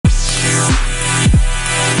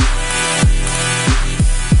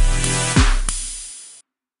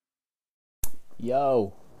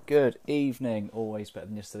Yo, good evening, always better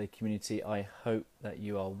than yesterday community. I hope that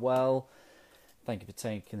you are well. Thank you for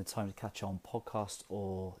taking the time to catch on podcast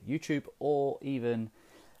or YouTube or even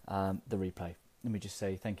the replay. Let me just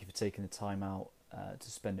say thank you for taking the time out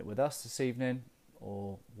to spend it with us this evening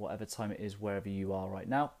or whatever time it is wherever you are right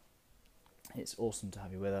now. It's awesome to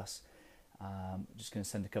have you with us. Just going to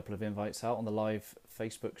send a couple of invites out on the live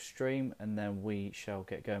Facebook stream and then we shall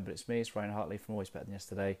get going. But it's Ryan Hartley from Always Better Than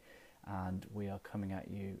Yesterday, and we are coming at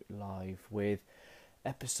you live with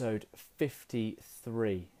episode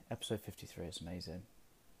 53. Episode 53 is amazing.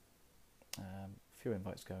 A few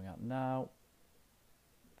invites going out now.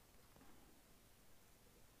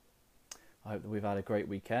 I hope that we've had a great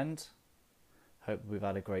weekend. Hope we've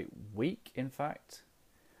had a great week, in fact.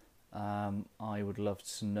 I would love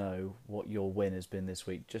to know what your win has been this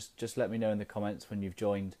week. Just let me know in the comments when you've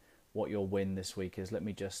joined what your win this week is. Let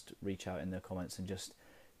me just reach out in the comments and just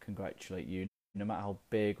congratulate you, no matter how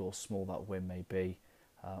big or small that win may be.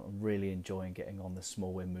 I'm really enjoying getting on the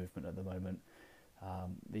small win movement at the moment.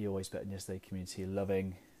 The Always Better Than Yesterday community are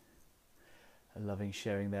loving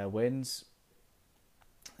sharing their wins.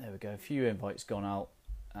 There we go, a few invites gone out.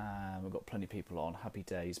 We've got plenty of people on. Happy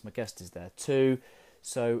days. My guest is there too.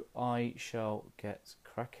 So I shall get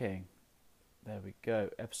cracking. There we go.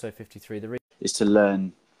 Episode 53 is to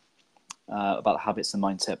learn about the habits and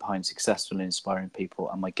mindset behind successful and inspiring people.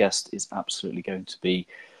 And my guest is absolutely going to be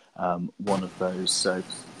one of those. So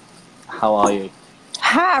how are you?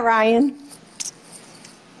 Hi, Ryan.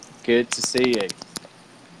 Good to see you.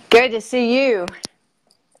 Good to see you.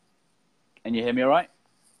 And you hear me all right?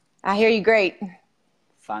 I hear you great.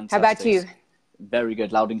 Fantastic. How about you? Very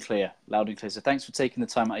good, loud and clear. So thanks for taking the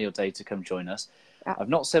time out of your day to come join us. I've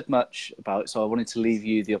not said much about it, so I wanted to leave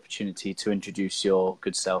you the opportunity to introduce your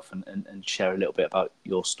good self and share a little bit about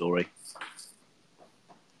your story.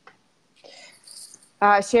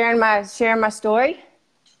 Sharing my story.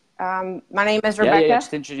 My name is Rebecca. Yeah,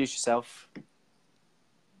 just introduce yourself.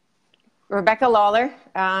 Rebecca Lawler.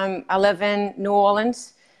 I live in New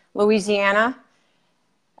Orleans, Louisiana.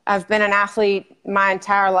 I've been an athlete my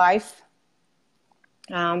entire life.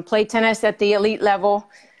 Played tennis at the elite level,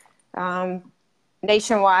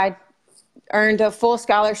 nationwide, earned a full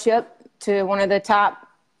scholarship to one of the top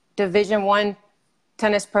Division I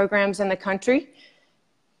tennis programs in the country.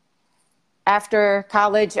 After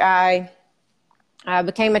college, I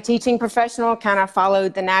became a teaching professional, kind of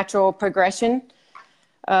followed the natural progression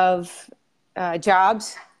of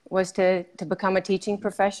jobs, was to become a teaching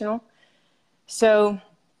professional. So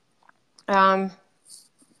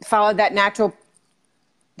followed that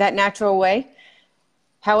natural way.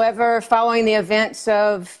 However, following the events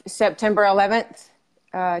of September 11th,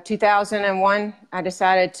 2001, I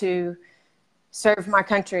decided to serve my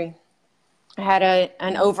country. I had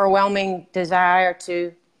an overwhelming desire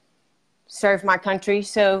to serve my country.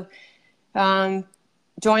 So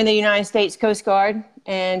joined the United States Coast Guard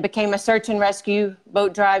and became a search and rescue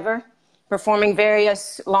boat driver, performing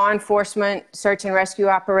various law enforcement search and rescue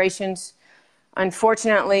operations.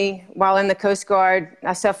 Unfortunately, while in the Coast Guard,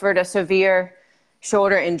 I suffered a severe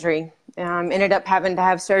shoulder injury. Ended up having to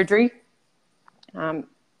have surgery.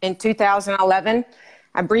 In 2011,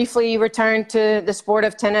 I briefly returned to the sport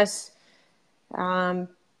of tennis. While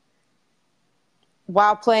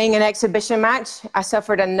playing an exhibition match, I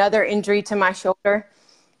suffered another injury to my shoulder.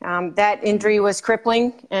 That injury was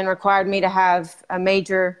crippling and required me to have a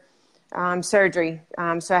major surgery.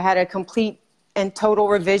 So I had a complete and total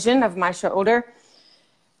revision of my shoulder.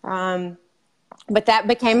 But that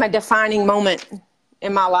became a defining moment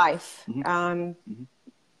in my life.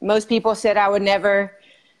 Most people said I would never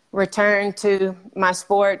return to my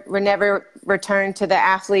sport, would never return to the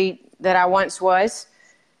athlete that I once was.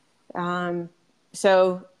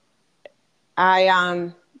 So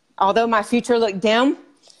although my future looked dim,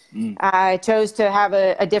 I chose to have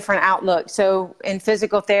a different outlook. So in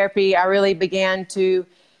physical therapy, I really began to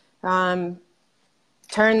turn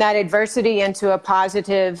that adversity into a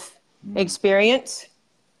positive experience.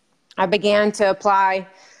 I began to apply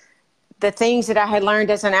the things that I had learned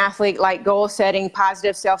as an athlete, like goal setting,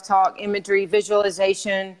 positive self-talk, imagery,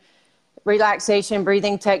 visualization, relaxation,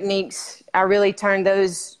 breathing techniques. I really turned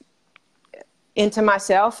those into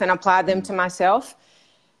myself and applied them to myself,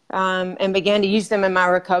 and began to use them in my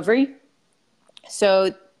recovery.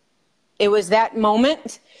 So it was that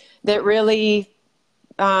moment that really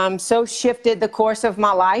so shifted the course of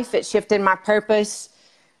my life. It shifted my purpose,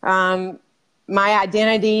 my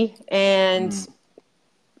identity, and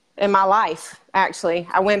my life, actually.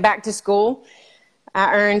 I went back to school.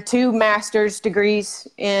 I earned 2 master's degrees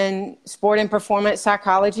in sport and performance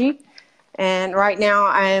psychology. And right now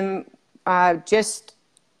I'm just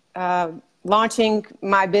launching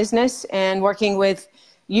my business and working with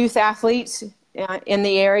youth athletes in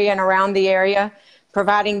the area and around the area,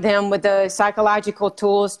 providing them with the psychological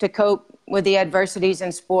tools to cope with the adversities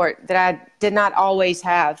in sport that I did not always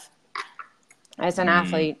have as an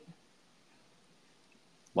athlete.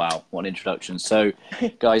 Wow, what an introduction. So,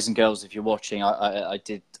 guys and girls, if you're watching, I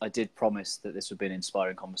did promise that this would be an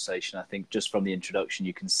inspiring conversation. I think just from the introduction,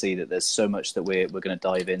 you can see that there's so much that we're going to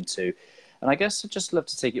dive into. And I guess I'd just love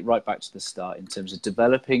to take it right back to the start in terms of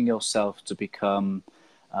developing yourself to become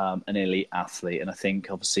an elite athlete. And I think,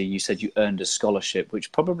 obviously, you said you earned a scholarship,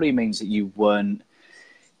 which probably means that you weren't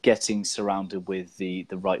getting surrounded with the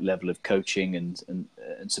right level of coaching and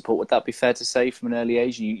support. Would that be fair to say from an early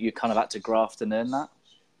age? You kind of had to graft and earn that?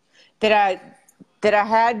 That I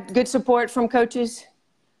had good support from coaches?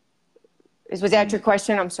 Was that your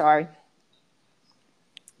question? I'm sorry.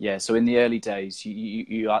 Yeah, so in the early days,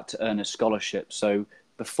 you had to earn a scholarship. So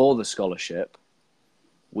before the scholarship,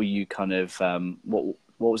 were you kind of, what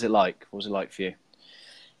was it like? What was it like for you?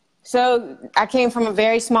 So I came from a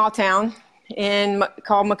very small town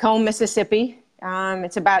called Macomb, Mississippi.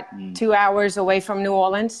 It's about 2 hours away from New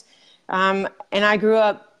Orleans. And I grew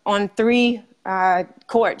up on three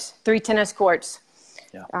tennis courts.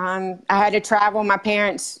 Yeah. I had to travel. My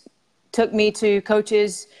parents took me to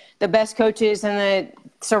coaches, the best coaches in the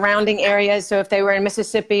surrounding areas. So if they were in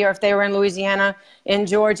Mississippi or if they were in Louisiana, in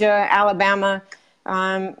Georgia, Alabama,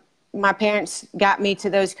 my parents got me to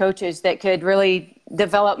those coaches that could really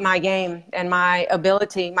develop my game and my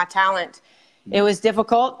ability, my talent. It was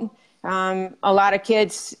difficult. A lot of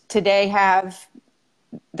kids today have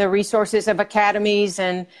the resources of academies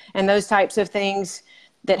and those types of things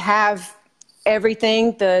that have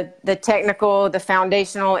everything, the technical, the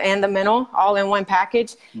foundational, and the mental all in one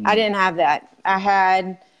package. I didn't have that. I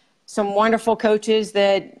had some wonderful coaches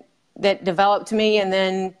that developed me, and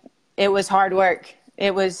then it was hard work.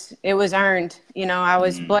 It was earned. You know, I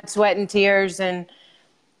was blood, sweat, and tears, and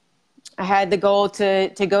I had the goal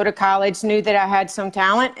to go to college, knew that I had some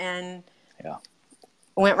talent, and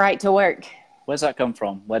went right to work. Where's that come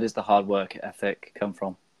from? Where does the hard work ethic come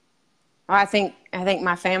from? I think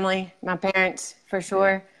my family, my parents, for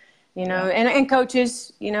sure, you know, and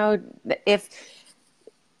coaches, you know, if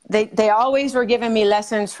they always were giving me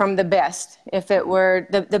lessons from the best, if it were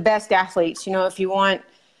the best athletes, you know, if you want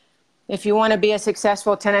to be a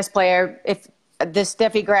successful tennis player, if the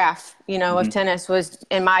Steffi Graf, you know, of tennis was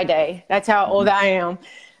in my day, that's how old I am.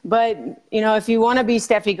 But, you know, if you want to be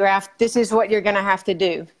Steffi Graf, this is what you're going to have to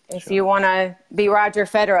do. If you want to be Roger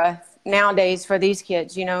Federer nowadays for these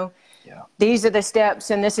kids, you know, these are the steps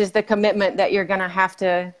and this is the commitment that you're going to have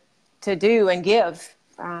to do and give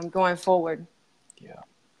going forward. Yeah.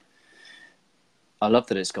 I love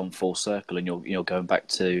that it's gone full circle and you're going back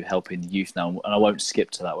to helping the youth now. And I won't skip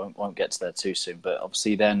to that. Won't get to that too soon. But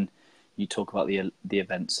obviously then you talk about the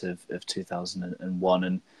events of 2001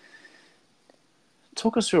 and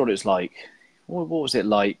talk us through what it's like. What was it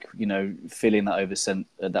like, you know, feeling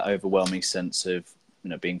that overwhelming sense of, you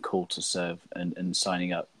know, being called to serve and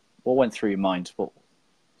signing up? What went through your mind?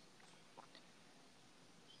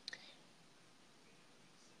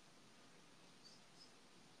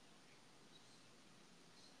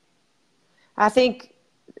 I think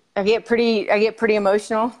I get pretty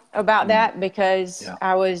emotional about that because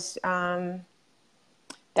I was that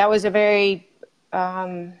was a very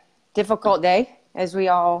difficult day, as we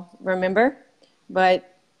all remember.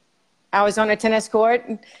 But I was on a tennis court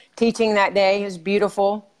teaching that day. It was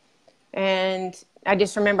beautiful. And I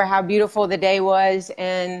just remember how beautiful the day was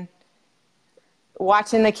and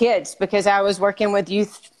watching the kids, because I was working with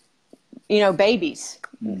youth, you know, babies,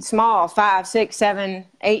 small, 5, 6, 7,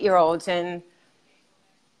 8-year-olds. And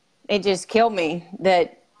it just killed me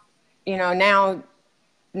that, you know,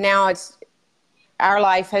 now it's, our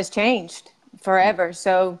life has changed forever.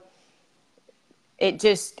 So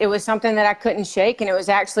it was something that I couldn't shake. And it was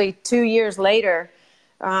actually 2 years later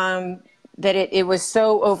that it was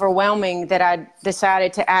so overwhelming that I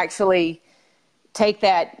decided to actually take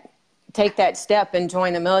that step and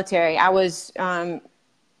join the military. I was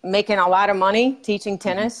making a lot of money teaching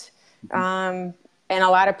tennis, and a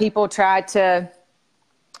lot of people tried to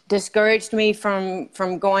discourage me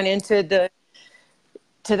from going into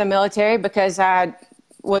the military because I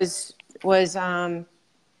was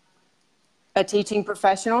a teaching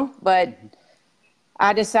professional, but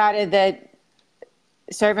I decided that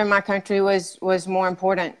serving my country was more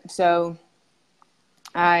important. So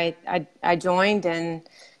I joined, and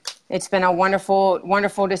it's been a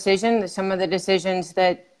wonderful decision. Some of the decisions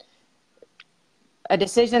a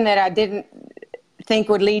decision that I didn't think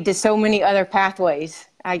would lead to so many other pathways,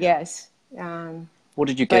 I guess. What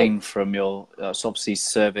did you But gain from your? So obviously,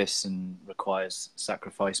 service and requires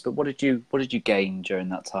sacrifice. But what did you gain during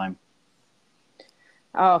that time?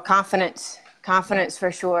 oh, confidence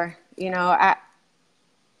for sure.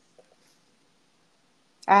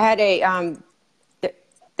 I had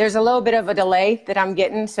there's a little bit of a delay that I'm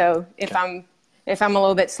getting, so Okay. if I'm a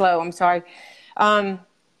little bit slow, I'm sorry. Um,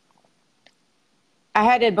 I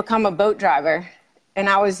had to become a boat driver, and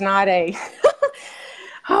I was not a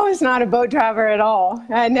I was not a boat driver at all.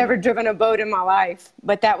 I had never driven a boat in my life,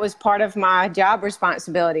 but that was part of my job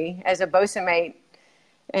responsibility as a bosun mate.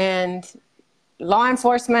 And law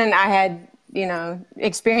enforcement, I had,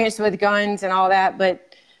 experience with guns and all that,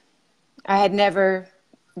 but I had never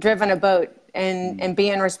driven a boat, and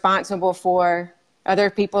being responsible for other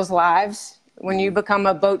people's lives. When you become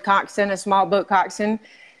a boat coxswain, a small boat coxswain,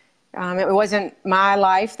 it wasn't my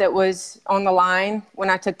life that was on the line when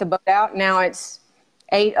I took the boat out. Now it's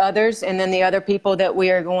 8 others, and then the other people that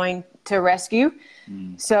we are going to rescue.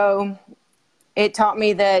 So it taught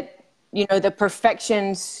me that, the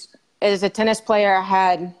perfections as a tennis player, I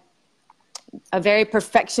had a very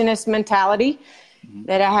perfectionist mentality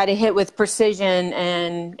that I had to hit with precision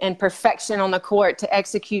and perfection on the court to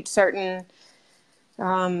execute certain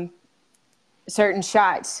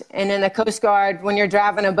shots. And in the Coast Guard, when you're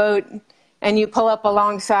driving a boat and you pull up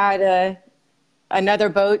alongside another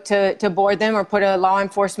boat to board them or put a law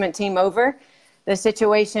enforcement team over, the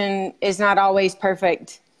situation is not always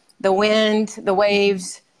perfect. The wind, the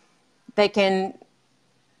waves, they can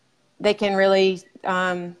really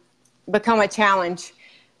become a challenge.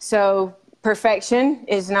 So perfection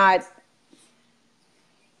is not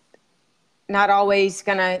always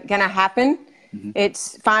gonna happen.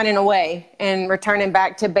 It's finding a way and returning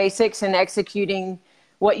back to basics and executing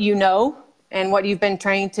what you know and what you've been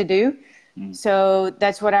trained to do. So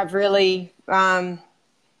that's what I've really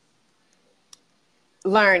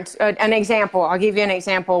learned. An example, I'll give you an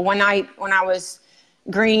example. One night when I was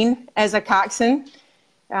green as a coxswain,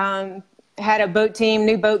 had a boat team,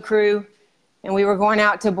 new boat crew, and we were going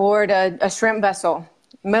out to board a shrimp vessel.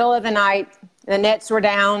 Middle of the night, the nets were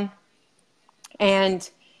down, and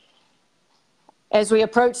as we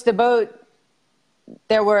approached the boat,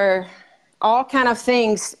 there were all kind of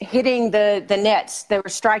things hitting the nets that were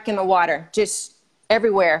striking the water, just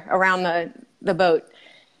everywhere around the boat.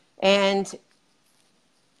 And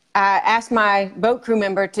I asked my boat crew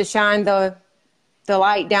member to shine the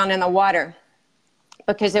light down in the water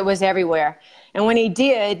because it was everywhere. And when he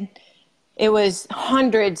did, it was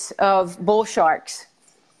hundreds of bull sharks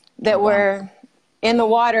that were in the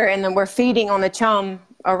water and then were feeding on the chum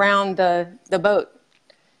around the boat.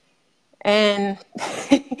 And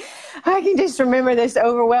I can just remember this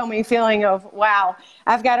overwhelming feeling of, wow,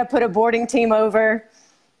 I've got to put a boarding team over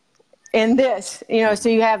in this, so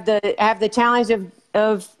you have the challenge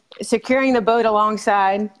of securing the boat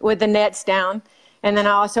alongside with the nets down. And then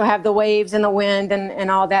I also have the waves and the wind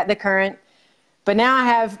and all that, the current. But now I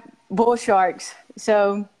have bull sharks.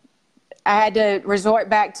 So I had to resort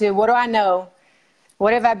back to, what do I know?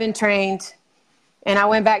 What have I been trained? And I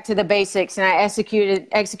went back to the basics, and I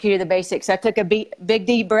executed the basics. I took a big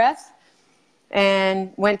deep breath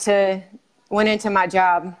and went into my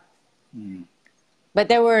job. But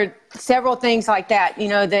there were several things like that,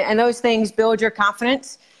 and those things build your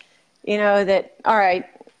confidence, that, all right,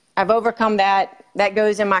 I've overcome that. That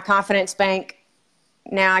goes in my confidence bank.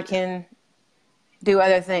 Now I can do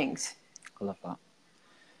other things. I love that.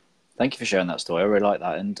 Thank you for sharing that story. I really like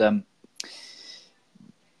that, and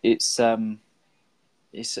it's so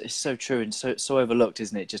true and so overlooked,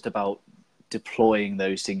 isn't it? Just about deploying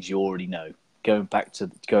those things you already know, going back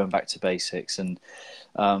to basics. And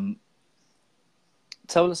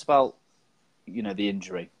tell us about the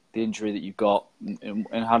injury that you got,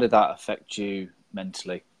 and how did that affect you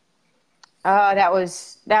mentally? That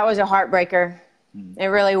was a heartbreaker. It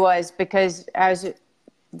really was, because I was a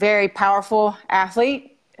very powerful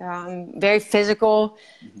athlete, very physical,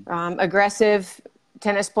 aggressive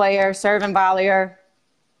tennis player, serve and volleyer,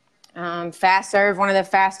 fast serve, one of the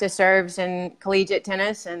fastest serves in collegiate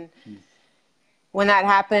tennis. And when that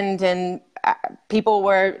happened, and people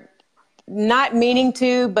were not meaning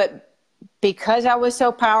to, but because I was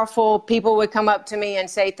so powerful, people would come up to me and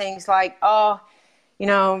say things like, oh,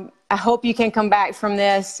 I hope you can come back from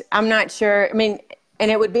this. I'm not sure. I mean, and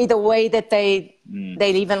it would be the way that they'd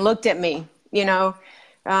even looked at me,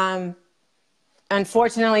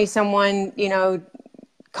 Unfortunately, someone,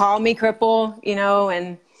 called me cripple,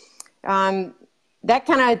 and that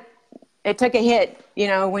kind of, it took a hit,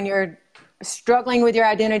 when you're struggling with your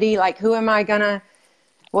identity, like,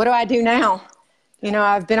 what do I do now?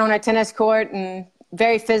 I've been on a tennis court and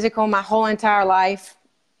very physical my whole entire life,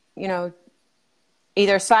 you know,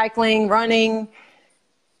 either cycling, running,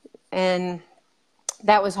 and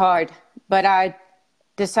that was hard. But I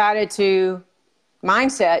decided to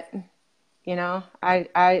mindset, you know,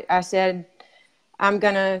 I said, I'm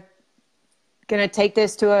gonna take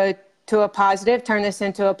this to a positive, turn this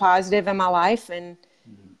into a positive in my life, and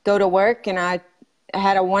go to work. And I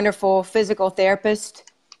had a wonderful physical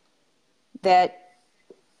therapist that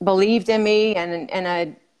believed in me, and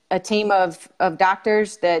a team of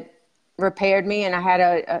doctors that repaired me. And I had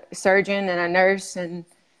a surgeon and a nurse, and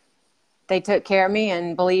they took care of me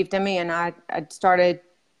and believed in me. And I started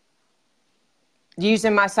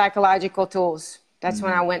using my psychological tools. That's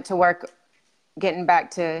when I went to work, getting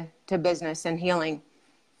back to business and healing.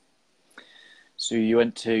 So you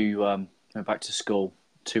went back to school,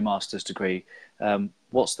 2 master's degree.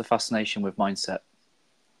 What's the fascination with mindset?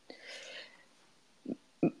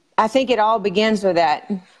 I think it all begins with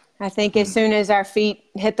that. I think as soon as our feet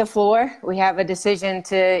hit the floor, we have a decision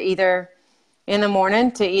to either, in the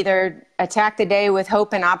morning, to either attack the day with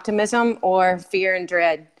hope and optimism or fear and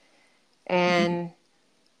dread. And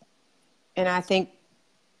I think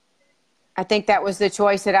that was the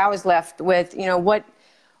choice that I was left with. You know,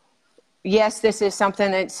 yes, this is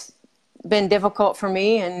something that's been difficult for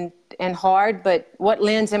me and hard, but what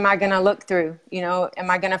lens am I going to look through? You know,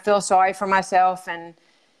 am I going to feel sorry for myself and,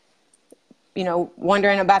 you know,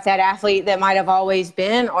 wondering about that athlete that might have always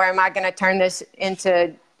been, or am I going to turn this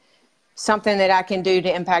into something that I can do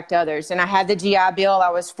to impact others? And I had the GI Bill. I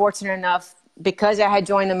was fortunate enough, because I had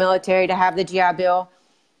joined the military, to have the GI Bill.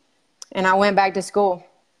 And I went back to school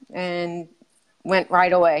and went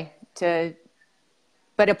right away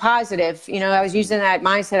but a positive, you know, I was using that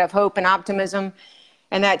mindset of hope and optimism.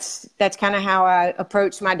 And that's kind of how I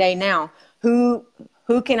approach my day now. Who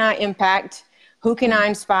can I impact? Who can I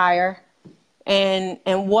inspire? And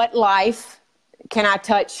what life can I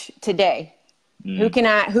touch today? Who can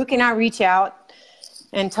I reach out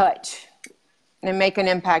and touch and make an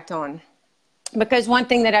impact on? Because one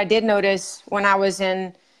thing that I did notice when I was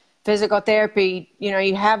in physical therapy, you know,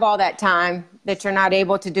 you have all that time that you're not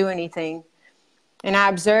able to do anything. And I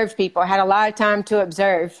observed people. I had a lot of time to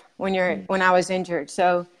observe when I was injured.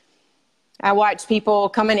 So I watched people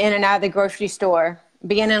coming in and out of the grocery store,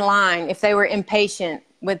 being in line, if they were impatient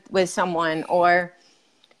with someone, or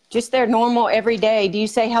just their normal everyday. Do you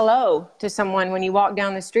say hello to someone when you walk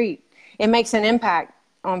down the street? It makes an impact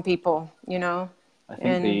on people, you know. I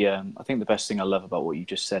think the best thing I love about what you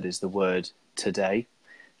just said is the word today.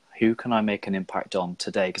 Who can I make an impact on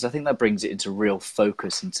today? Because I think that brings it into real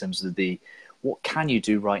focus in terms of what can you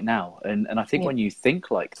do right now? And I think when you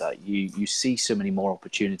think like that, you see so many more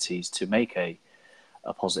opportunities to make a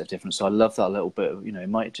positive difference. So I love that little bit of, you know, it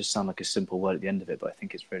might just sound like a simple word at the end of it, but I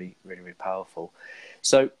think it's really, really, really powerful.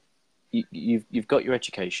 So you've got your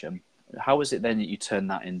education. How is it then that you turn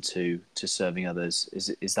that into serving others?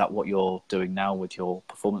 Is that what you're doing now with your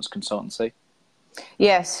performance consultancy?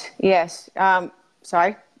 Yes.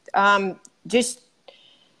 Just,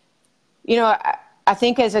 you know, I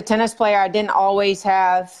think as a tennis player, I didn't always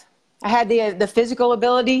I had the physical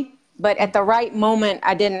ability, but at the right moment,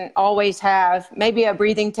 I didn't always have maybe a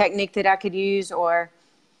breathing technique that I could use, or,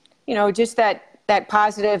 you know, just that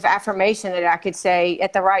positive affirmation that I could say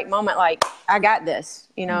at the right moment, like, I got this,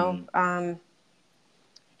 you know,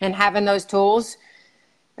 and having those tools,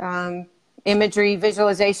 imagery,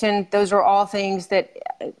 visualization, those are all things that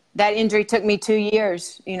injury took me 2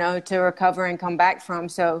 years, you know, to recover and come back from.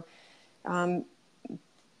 So,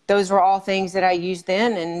 those were all things that I used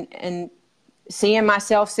then, and seeing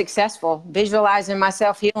myself successful, visualizing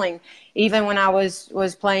myself healing, even when I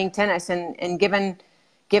was playing tennis, and giving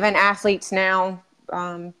athletes now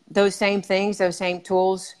those same things, those same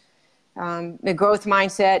tools, the growth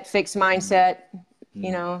mindset, fixed mindset,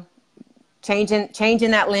 you know,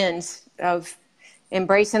 changing that lens of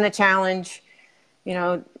embracing the challenge. You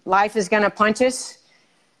know, life is going to punch us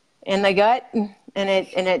in the gut, and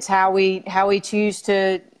it's how we choose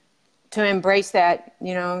to embrace that,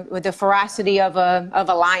 you know, with the ferocity of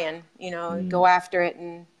a lion, you know, go after it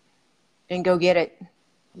and go get it. I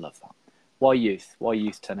love that. Why youth? Why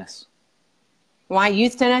youth tennis? Why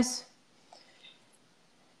youth tennis?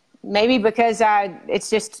 Maybe because it's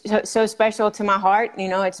just so special to my heart. You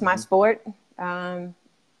know, it's my sport. I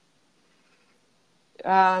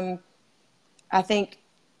think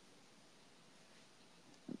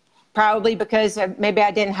probably because maybe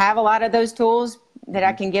I didn't have a lot of those tools that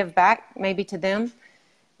I can give back maybe to them.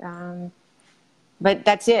 But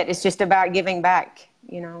that's it. It's just about giving back,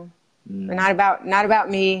 you know. Not about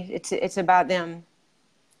me. It's about them.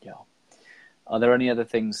 Yeah. Are there any other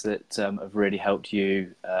things that have really helped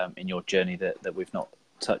you in your journey that we've not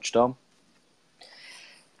touched on?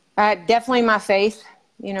 Definitely my faith.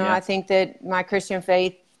 Yeah. I think that my Christian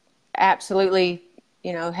faith absolutely,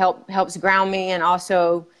 helps ground me, and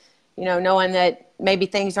also, knowing that maybe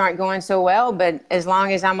things aren't going so well, but as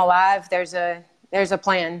long as I'm alive, there's a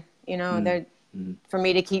plan, there for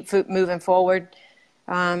me to keep moving forward.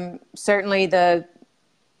 Certainly that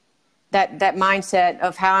mindset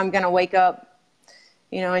of how I'm going to wake up,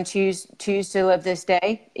 and choose to live this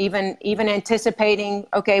day, even anticipating,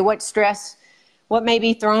 okay, what may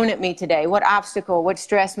be thrown at me today, what obstacle, what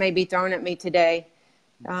stress may be thrown at me today,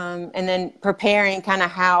 and then preparing kind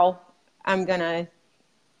of how I'm gonna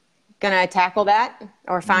tackle that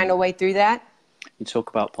or find a way through that. You talk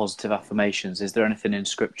about positive affirmations. Is there anything in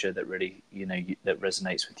Scripture that really, that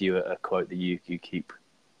resonates with you? A quote that you keep?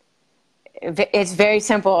 It's very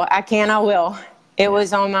simple. I can, I will. It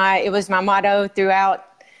was my motto throughout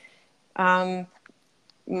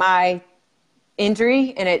my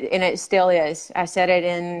injury, and it still is. I said it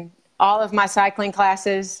in all of my cycling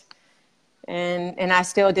classes, and I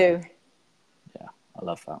still do. Yeah, I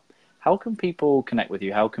love that. How can people connect with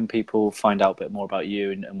you? How can people find out a bit more about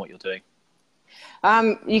you and what you're doing?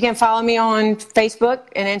 You can follow me on Facebook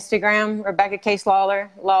and Instagram, Rebecca Case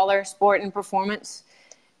Lawler Sport and Performance.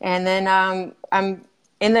 And then I'm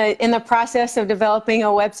in the process of developing a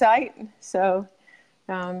website, so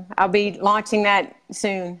I'll be launching that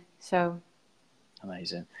soon. So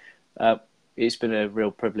amazing. It's been a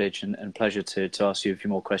real privilege and pleasure to ask you a few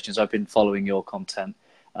more questions. I've been following your content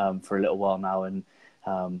for a little while now, and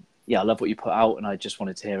I love what you put out, and I just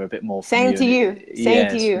wanted to hear a bit more from you. Same to you. It's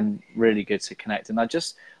been really good to connect, and I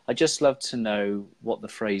just love to know what the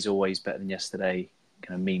phrase "always better than yesterday"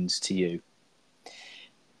 kind of means to you.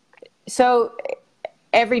 So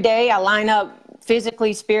every day I line up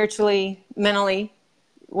physically, spiritually, mentally,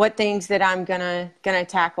 what things that I'm gonna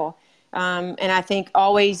tackle, and I think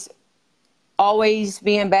always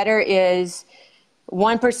being better is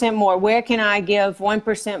 1% more. Where can I give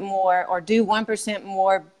 1% more, or do 1%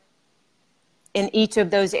 more in each of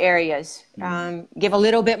those areas? Give a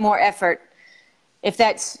little bit more effort. If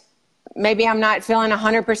that's, maybe I'm not feeling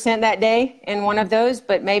 100% that day in one of those,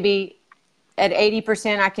 but maybe at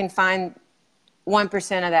 80% I can find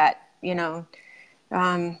 1% of that,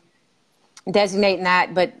 designating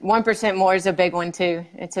that. But 1% more is a big one too.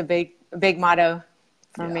 It's a big motto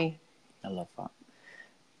for me. I love that.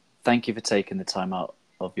 Thank you for taking the time out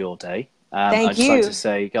of your day. Thank I'd just you. like to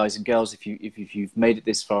say, guys and girls, if you've made it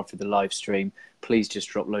this far through the live stream, please just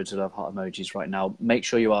drop loads of love heart emojis right now. Make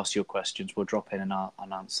sure you ask your questions. We'll drop in and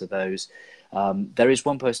answer those. There is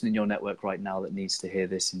one person in your network right now that needs to hear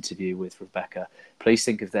this interview with Rebecca. Please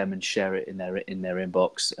think of them and share it in their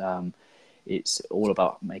inbox. It's all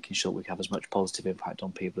about making sure we have as much positive impact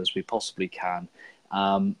on people as we possibly can.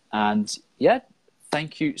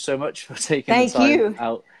 Thank you so much for taking the time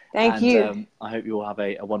out. Thank you. I hope you all have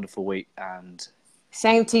a wonderful week. And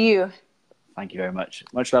same to you. Thank you very much.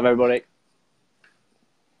 Much love, everybody.